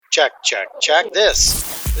check, check, check.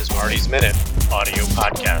 This is Marty's Minute audio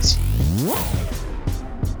podcast.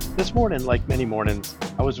 This morning, like many mornings,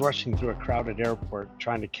 I was rushing through a crowded airport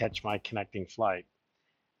trying to catch my connecting flight.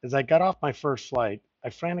 As I got off my first flight,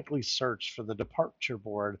 I frantically searched for the departure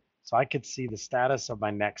board so I could see the status of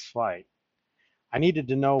my next flight. I needed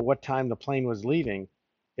to know what time the plane was leaving,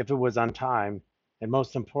 if it was on time, and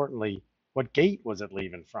most importantly, what gate was it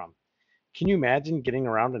leaving from? Can you imagine getting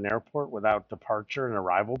around an airport without departure and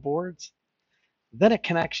arrival boards? Then a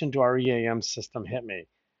connection to our EAM system hit me.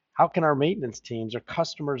 How can our maintenance teams or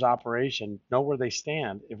customers' operation know where they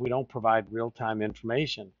stand if we don't provide real-time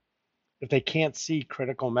information? If they can't see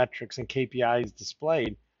critical metrics and KPIs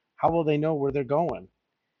displayed, how will they know where they're going?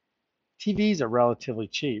 TVs are relatively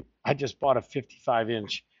cheap. I just bought a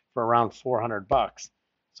 55-inch for around $400.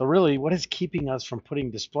 So really, what is keeping us from putting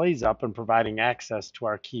displays up and providing access to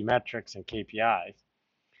our key metrics and KPIs?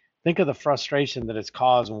 Think of the frustration that it's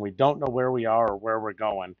caused when we don't know where we are or where we're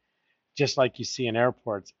going. Just like you see in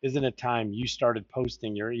airports, isn't it time you started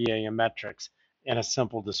posting your EAM metrics in a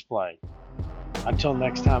simple display? Until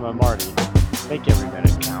next time, I'm Marty. Make every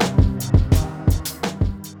minute count.